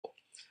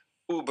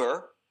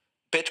Uber,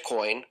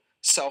 Bitcoin,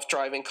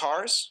 self-driving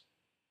cars.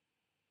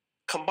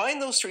 Combine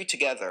those three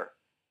together,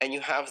 and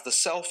you have the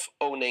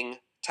self-owning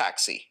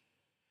taxi.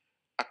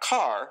 A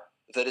car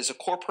that is a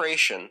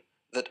corporation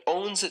that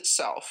owns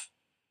itself,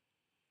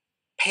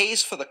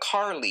 pays for the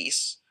car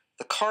lease,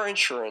 the car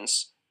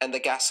insurance, and the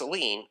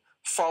gasoline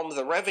from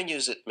the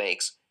revenues it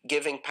makes,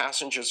 giving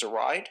passengers a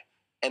ride,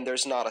 and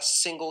there's not a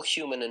single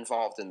human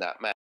involved in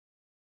that matter.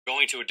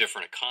 Going to a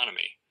different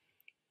economy,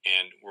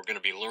 and we're going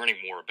to be learning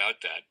more about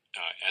that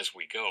as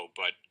we go,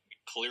 but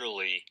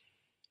clearly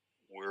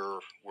we're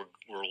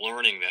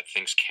learning that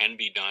things can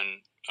be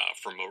done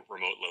from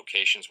remote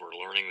locations. We're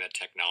learning that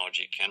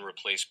technology can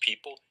replace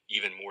people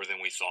even more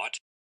than we thought.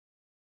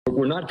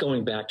 We're not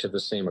going back to the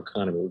same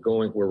economy.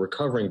 We're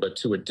recovering, but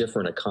to a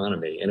different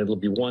economy, and it'll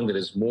be one that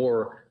is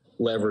more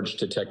leveraged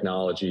to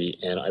technology.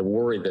 And I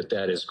worry that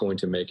that is going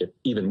to make it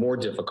even more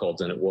difficult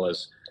than it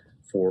was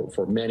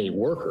for many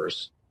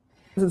workers.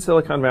 In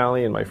Silicon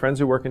Valley, and my friends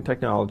who work in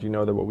technology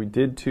know that what we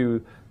did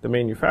to the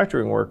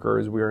manufacturing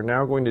workers, we are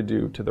now going to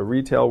do to the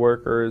retail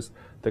workers,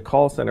 the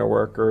call center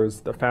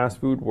workers, the fast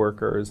food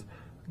workers,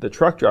 the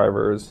truck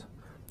drivers,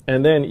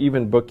 and then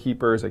even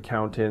bookkeepers,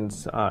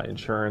 accountants,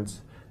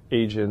 insurance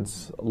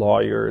agents,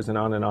 lawyers, and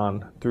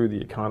on through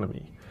the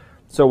economy.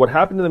 So what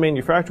happened to the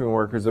manufacturing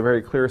workers is a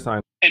very clear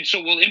sign. And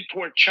so we'll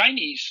import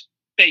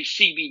Chinese-based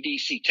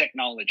CBDC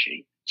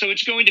technology. So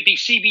it's going to be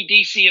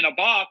CBDC in a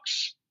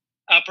box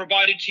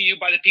provided to you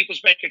by the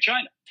People's Bank of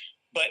China.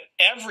 But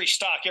every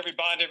stock, every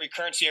bond, every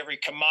currency, every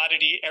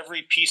commodity,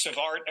 every piece of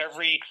art,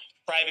 every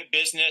private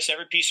business,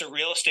 every piece of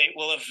real estate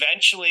will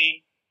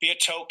eventually be a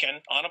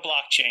token on a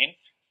blockchain,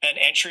 an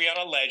entry on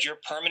a ledger,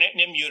 permanent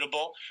and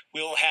immutable.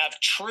 We will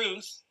have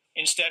truth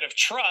instead of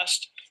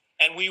trust,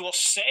 and we will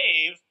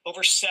save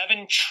over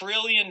 $7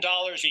 trillion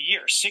a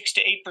year. 6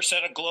 to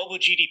 8% of global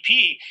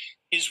GDP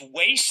is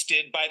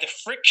wasted by the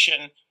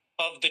friction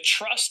of the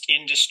trust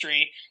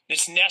industry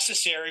that's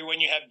necessary when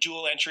you have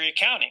dual entry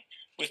accounting.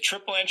 With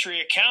triple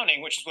entry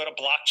accounting, which is what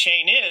a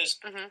blockchain is,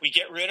 we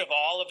get rid of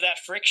all of that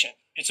friction.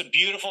 It's a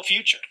beautiful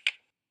future.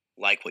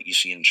 Like what you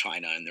see in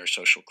China and their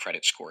social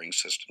credit scoring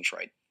systems,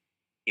 right?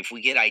 If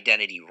we get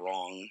identity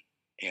wrong,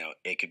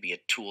 it could be a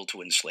tool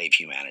to enslave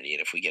humanity.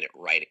 And if we get it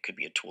right, it could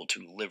be a tool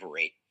to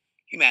liberate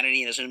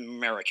humanity. And as an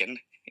American,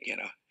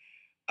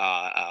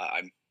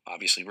 I'm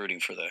obviously rooting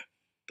for the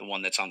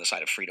one that's on the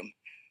side of freedom.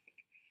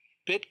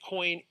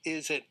 Bitcoin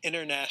is an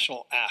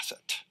international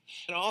asset.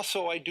 And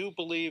also, I do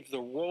believe the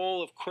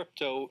role of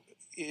crypto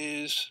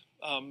is,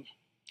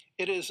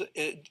 it's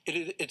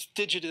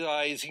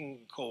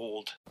digitizing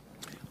gold.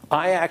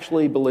 I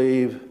actually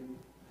believe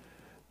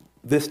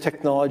this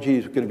technology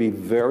is going to be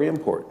very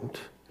important.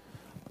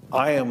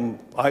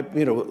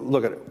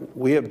 Look at it.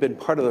 We have been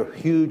part of the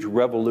huge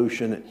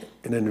revolution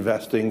in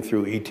investing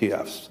through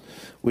ETFs.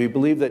 We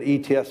believe that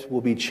ETFs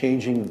will be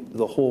changing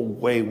the whole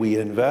way we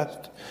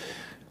invest.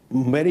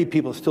 Many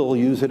people still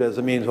use it as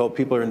a means,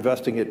 people are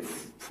investing it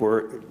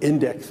for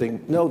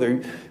indexing. No,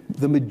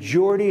 the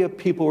majority of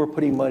people who are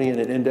putting money in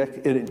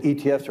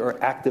ETFs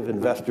are active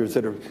investors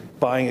that are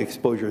buying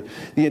exposure.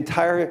 The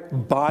entire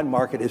bond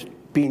market is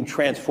being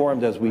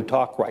transformed as we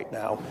talk right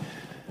now.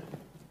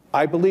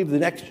 I believe the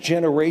next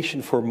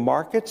generation for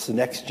markets, the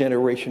next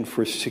generation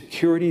for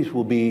securities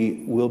will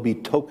be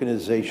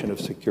tokenization of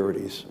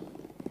securities.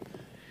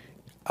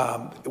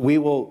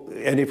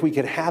 And if we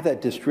could have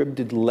that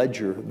distributed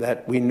ledger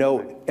that we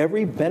know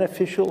every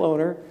beneficial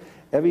owner,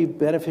 every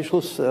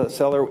beneficial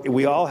seller,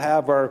 we all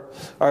have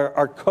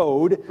our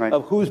code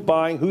of who's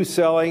buying, who's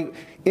selling,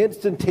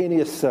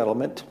 instantaneous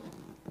settlement.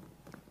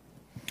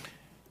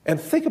 And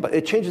think about it,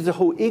 it changes the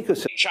whole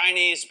ecosystem.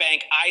 Chinese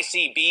bank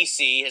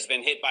ICBC has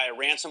been hit by a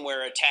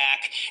ransomware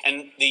attack,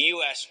 and the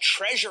U.S.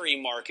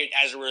 Treasury market,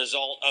 as a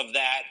result of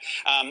that,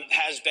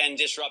 has been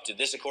disrupted.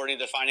 This, according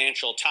to the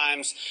Financial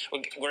Times.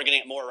 We're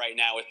getting more right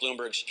now with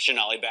Bloomberg's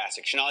Shonali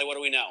Bassick. Shonali, what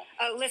do we know?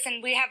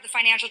 Listen, we have the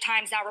Financial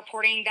Times now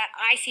reporting that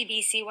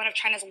ICBC, one of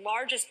China's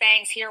largest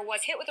banks here,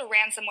 was hit with a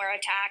ransomware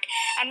attack.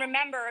 And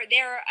remember,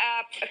 they're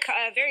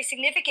a very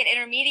significant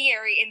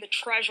intermediary in the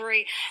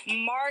Treasury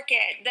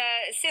market.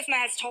 The SIFMA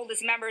has told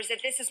its members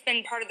that this has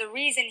been part of the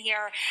reason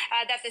here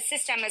that the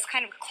system is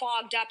kind of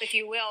clogged up, if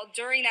you will,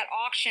 during that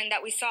auction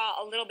that we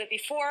saw a little bit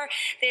before.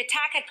 The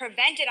attack had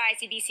prevented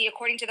ICBC,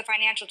 according to the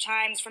Financial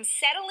Times, from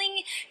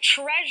settling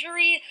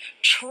Treasury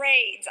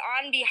trades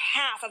on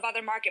behalf of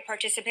other market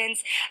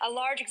participants. A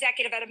large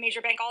executive at a major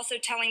bank also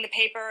telling the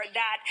paper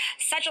that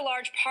such a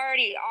large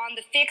party on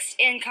the fixed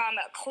income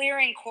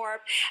clearing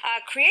corp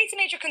creates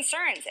major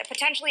concerns,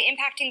 potentially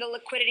impacting the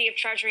liquidity of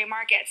Treasury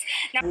markets.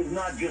 Now, it was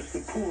not just a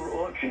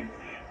poor auction.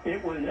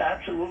 It was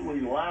absolutely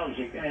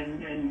lousy,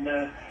 and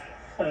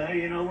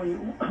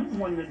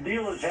when the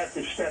dealers have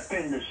to step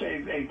in to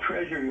save a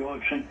treasury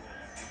auction,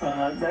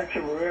 that's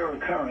a rare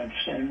occurrence.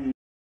 And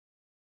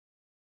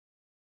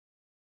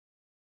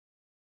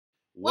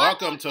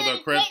welcome to the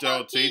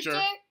Crypto Teacher,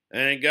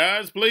 and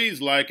guys, please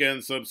like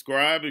and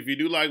subscribe if you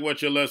do like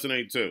what you're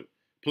listening to.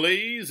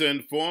 Please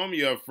inform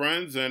your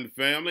friends and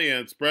family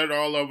and spread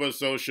all over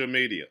social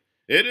media.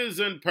 It is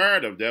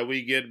imperative that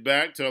we get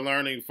back to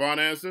learning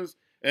finances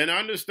and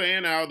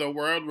understand how the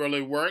world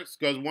really works,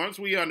 because once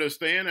we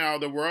understand how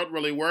the world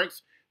really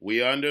works,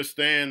 we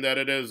understand that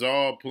it is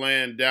all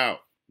planned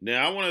out.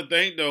 Now, I want to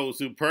thank those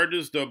who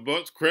purchased the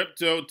books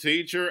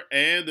Cryptoteacher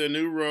and the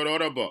New World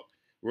Order book.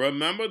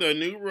 Remember, the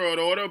New World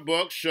Order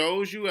book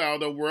shows you how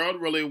the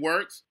world really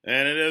works,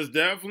 and it is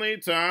definitely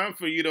time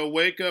for you to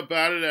wake up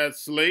out of that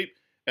sleep,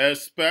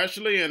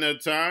 especially in the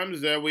times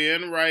that we're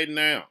in right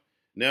now.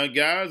 Now,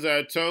 guys,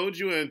 I told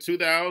you in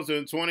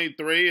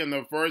 2023 in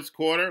the first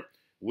quarter,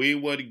 we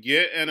would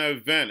get an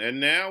event, and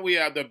now we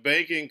have the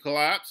banking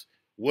collapse,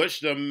 which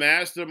the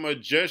master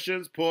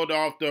magicians pulled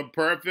off the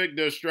perfect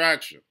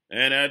distraction.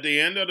 And at the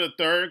end of the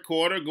third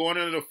quarter, going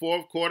into the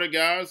fourth quarter,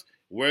 guys,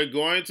 we're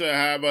going to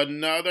have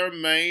another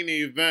main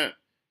event.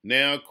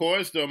 Now, of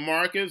course, the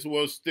markets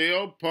will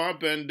still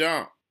pump and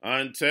dump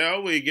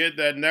until we get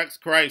that next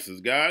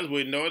crisis. Guys,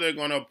 we know they're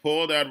going to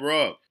pull that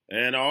rug.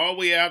 And all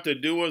we have to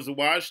do is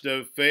watch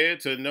the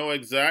Fed to know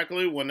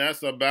exactly when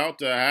that's about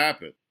to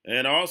happen.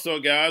 And also,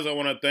 guys, I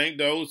want to thank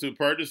those who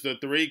purchased the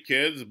 3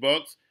 Kids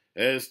books.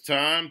 It's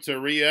time to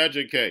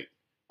re-educate.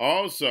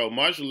 Also,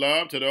 much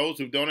love to those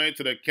who donate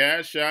to the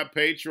Cash App,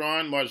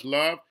 Patreon. Much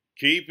love.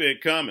 Keep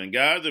it coming.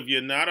 Guys, if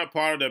you're not a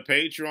part of the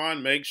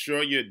Patreon, make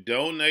sure you're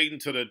donating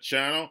to the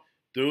channel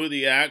through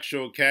the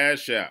actual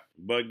Cash App.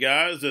 But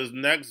guys, this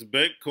next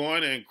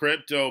Bitcoin and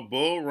crypto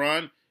bull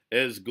run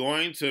is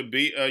going to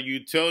be a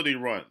utility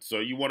run. So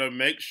you want to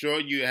make sure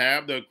you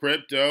have the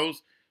cryptos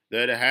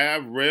that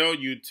have real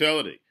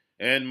utility.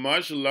 And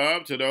much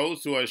love to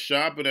those who are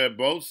shopping at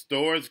both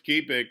stores.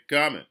 Keep it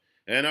coming.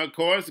 And of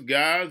course,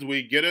 guys,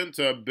 we get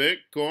into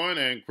Bitcoin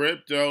and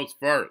cryptos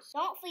first.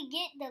 Don't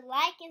forget to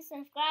like and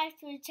subscribe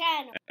to the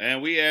channel.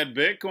 And we had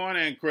Bitcoin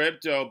and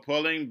crypto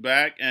pulling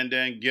back and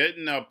then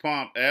getting a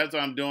pump. As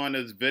I'm doing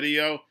this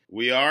video,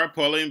 we are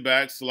pulling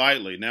back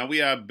slightly. Now we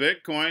have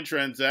Bitcoin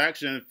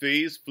transaction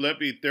fees flip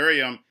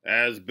Ethereum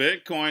as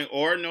Bitcoin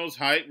ordinals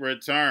height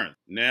return.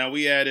 Now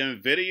we had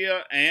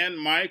Nvidia and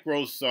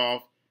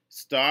Microsoft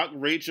stock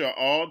reach an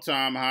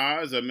all-time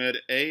highs amid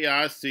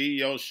AI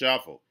CEO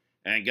shuffle.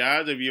 And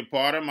guys, if you're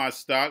part of my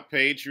stock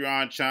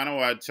Patreon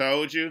channel, I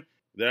told you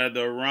that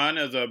the run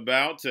is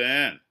about to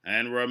end.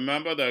 And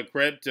remember, the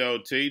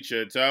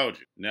Cryptoteacher told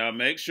you. Now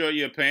make sure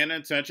you're paying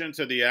attention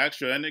to the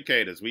actual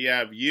indicators. We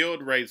have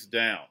yield rates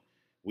down.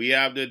 We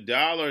have the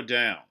dollar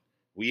down.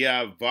 We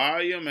have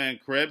volume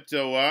and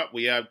crypto up.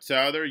 We have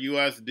Tether,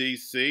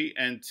 USDC,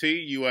 and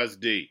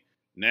TUSD.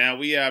 Now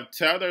we have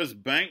Tether's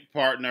bank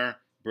partner,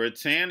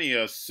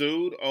 Britannia,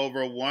 sued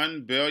over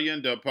 $1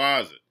 billion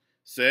deposit.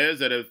 Says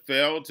that it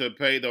failed to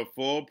pay the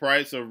full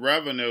price of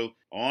revenue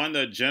on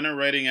the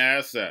generating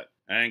asset.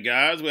 And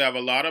guys, we have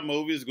a lot of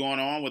movies going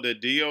on with the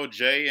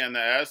DOJ and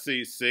the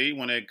SEC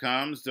when it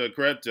comes to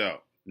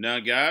crypto. Now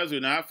guys, do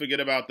not forget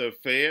about the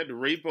Fed.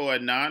 Repo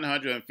at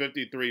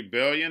 $953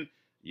 billion.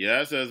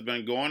 Yes, it's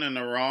been going in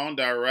the wrong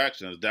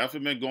direction. It's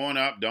definitely been going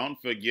up.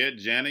 Don't forget,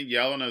 Janet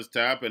Yellen is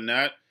tapping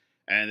that.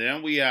 And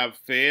then we have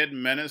Fed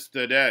minutes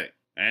today.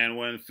 And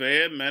when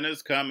Fed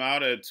minutes come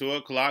out at 2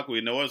 o'clock, we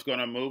know it's going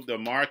to move the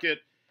market.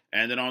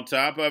 And then on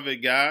top of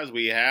it, guys,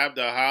 we have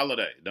the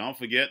holiday. Don't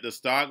forget the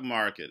stock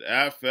market,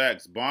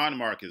 FX, bond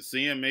market,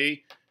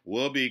 CME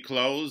will be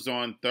closed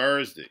on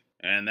Thursday.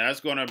 And that's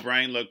going to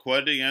bring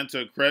liquidity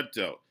into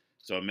crypto.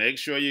 So make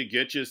sure you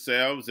get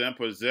yourselves in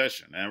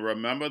position. And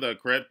remember, the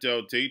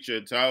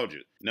Cryptoteacher told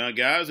you. Now,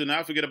 guys, do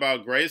not forget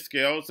about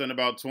Grayscale and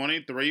about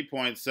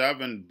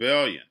 $23.7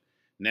 billion.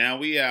 Now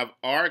we have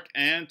ARK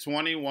and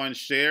 21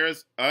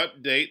 shares.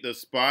 Update the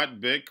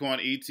spot Bitcoin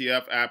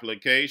ETF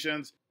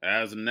applications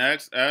as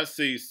next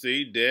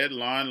SEC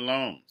deadline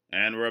loans.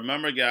 And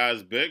remember,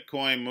 guys,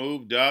 Bitcoin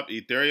moved up,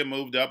 Ethereum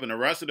moved up, and the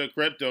rest of the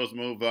cryptos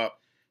move up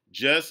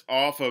just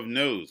off of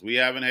news. We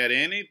haven't had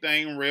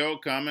anything real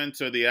come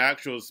into the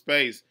actual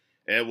space.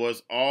 It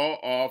was all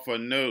off of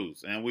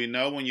news. And we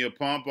know when you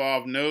pump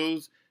off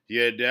news,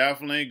 you're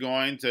definitely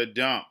going to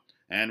dump.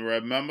 And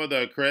remember,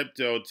 the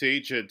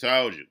Cryptoteacher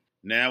told you.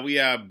 Now we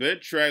have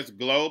Bitrue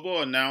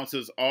Global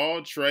announces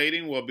all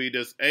trading will be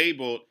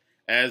disabled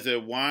as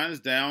it winds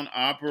down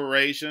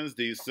operations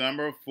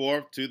December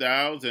 4th,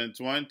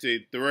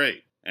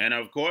 2023. And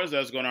of course,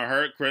 that's going to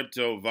hurt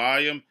crypto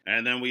volume.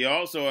 And then we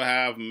also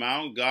have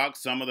Mt. Gox,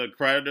 some of the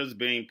creditors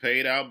being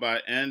paid out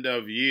by end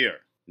of year.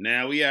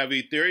 Now we have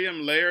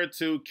Ethereum Layer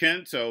 2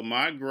 Kento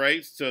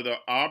migrates to the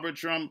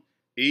Arbitrum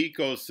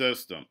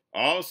ecosystem.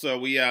 Also,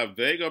 we have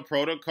Vega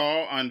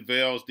Protocol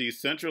unveils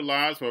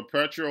decentralized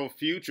perpetual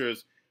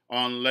futures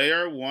on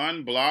Layer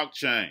 1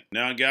 blockchain.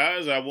 Now,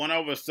 guys, I went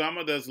over some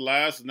of this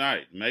last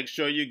night. Make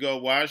sure you go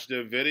watch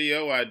the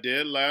video I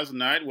did last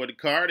night with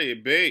Cardi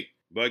B.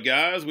 But,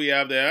 guys, we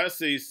have the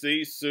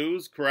SEC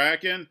sues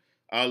Kraken,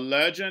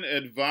 alleging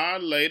it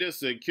violated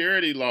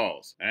security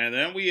laws. And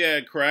then we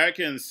had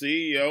Kraken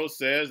CEO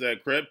says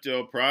that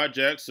crypto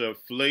projects should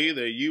flee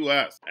the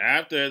U.S.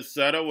 After it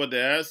settled with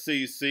the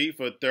SEC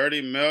for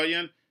 $30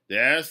 million,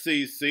 the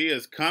SEC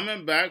is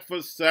coming back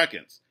for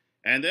seconds.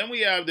 And then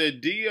we have the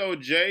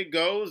DOJ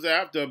goes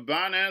after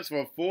Binance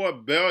for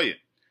 $4 billion.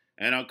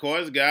 And of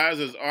course, guys,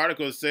 this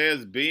article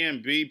says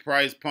BNB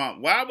price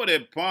pump. Why would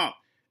it pump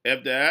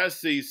if the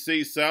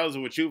SEC sells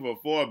with you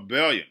for $4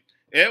 billion?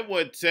 It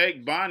would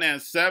take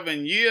Binance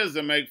 7 years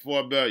to make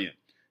 $4 billion.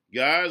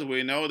 Guys,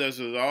 we know this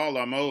is all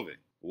a movie.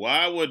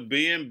 Why would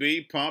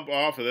BNB pump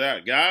off of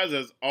that? Guys,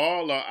 it's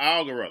all an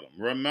algorithm.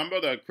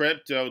 Remember, the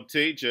crypto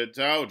teacher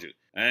told you.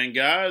 And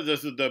guys,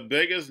 this is the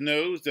biggest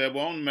news that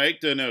won't make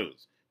the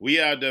news. We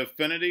have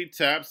Definity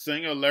Tap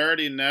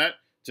Singularity Net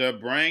to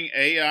bring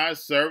AI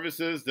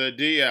services to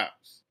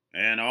DApps.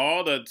 And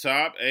all the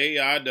top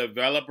AI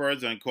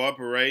developers and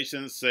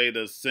corporations say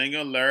the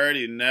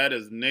Singularity Net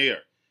is near.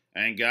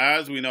 And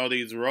guys, we know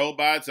these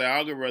robots,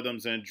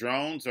 algorithms, and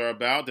drones are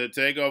about to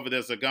take over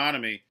this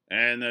economy.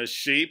 And the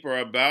sheep are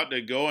about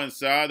to go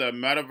inside the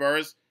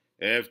metaverse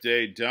if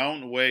they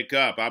don't wake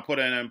up. I put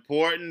an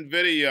important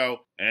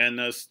video in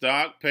the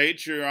Stock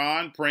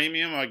Patreon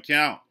premium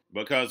account.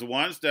 Because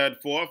once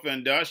that fourth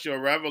industrial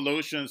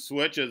revolution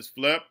switches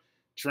flip,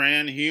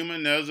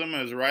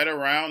 transhumanism is right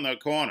around the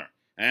corner.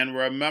 And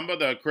remember,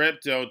 the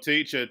crypto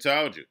teacher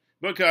told you.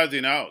 Because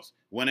he knows.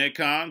 When it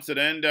comes to the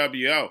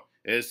NWO,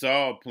 it's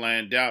all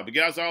planned out. But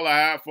guys, all I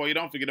have for you,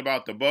 don't forget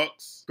about the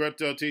books,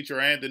 Crypto Teacher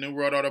and the New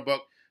World Order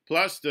book,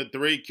 plus the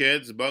 3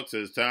 kids books.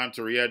 It's time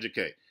to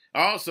re-educate.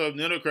 Also,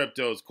 new to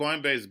cryptos,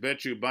 Coinbase,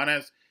 Bitrue,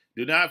 Binance.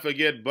 Do not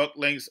forget book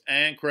links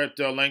and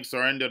crypto links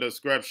are in the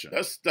description.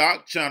 The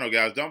stock channel,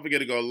 guys. Don't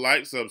forget to go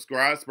like,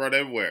 subscribe, spread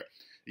everywhere.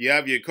 You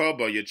have your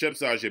Kobo, your chip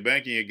stocks, your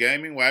banking, your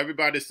gaming. While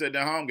everybody's sitting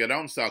at home, get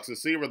home stocks, the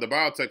Seaver, the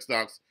biotech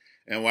stocks.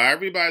 And while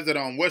everybody's at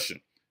home wishing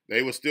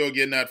they were still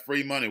getting that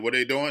free money, what are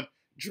they doing?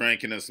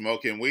 Drinking and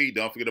smoking weed.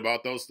 Don't forget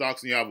about those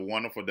stocks, and you have a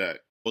wonderful day.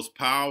 The most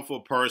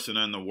powerful person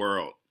in the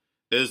world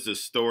is the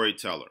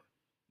storyteller.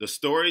 The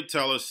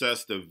storyteller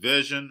sets the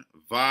vision,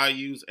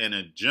 values, and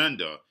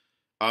agenda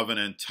of an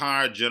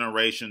entire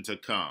generation to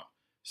come.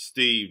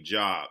 Steve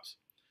Jobs.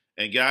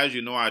 And guys,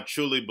 you know I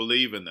truly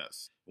believe in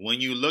this.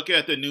 When you look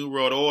at the New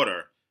World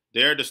Order,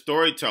 they're the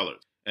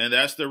storytellers. And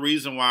that's the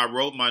reason why I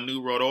wrote my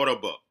New World Order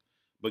book.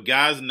 But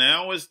guys,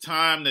 now it's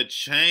time to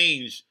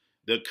change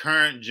the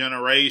current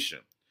generation.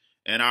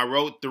 And I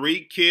wrote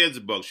 3 kids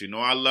books. You know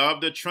I love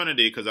the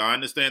Trinity because I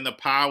understand the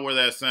power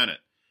that's in it.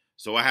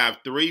 So I have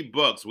 3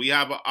 books. We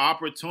have an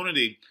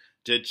opportunity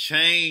to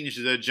change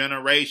the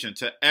generation,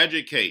 to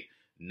educate,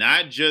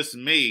 not just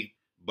me,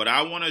 but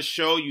I want to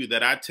show you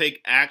that I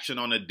take action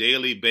on a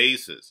daily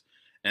basis.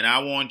 And I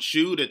want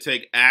you to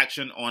take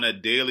action on a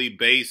daily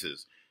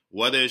basis.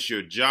 Whether it's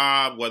your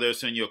job, whether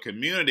it's in your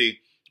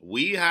community,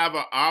 we have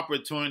an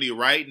opportunity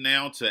right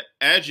now to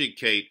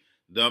educate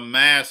the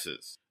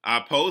masses.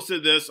 I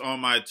posted this on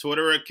my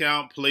Twitter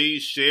account.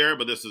 Please share,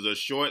 but this is a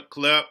short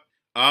clip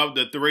of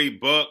the 3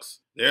 books.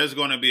 There's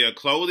going to be a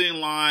clothing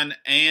line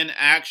and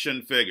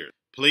action figures.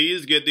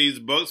 Please get these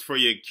books for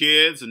your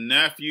kids,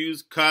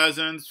 nephews,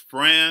 cousins,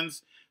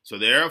 friends, so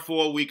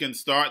therefore we can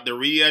start the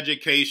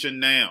re-education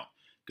now.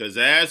 Because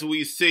as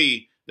we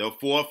see, the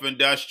 4th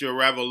Industrial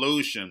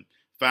Revolution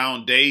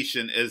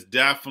foundation is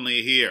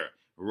definitely here.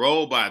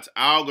 Robots,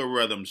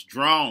 algorithms,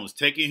 drones,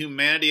 taking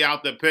humanity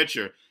out the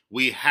picture.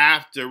 We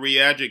have to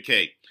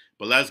re-educate.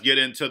 But let's get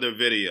into the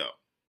video.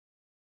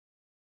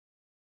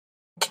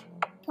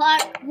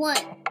 Part 1.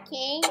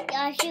 King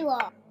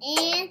Joshua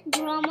and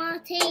Drama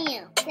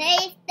Team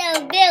save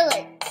the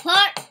village.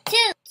 Part 2.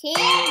 King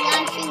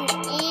Joshua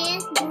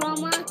and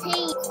Drama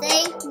Team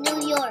save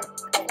New York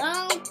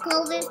from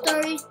COVID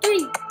Stories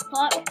 3.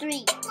 Part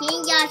 3.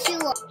 King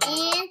Joshua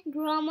and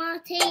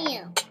Drama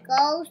Team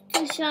goes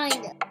to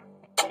China.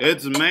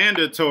 It's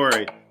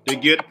mandatory to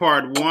get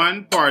part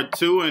 1, part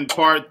 2, and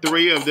part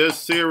 3 of this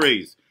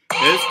series.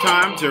 It's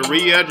time to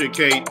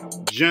re-educate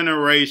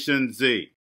Generation Z.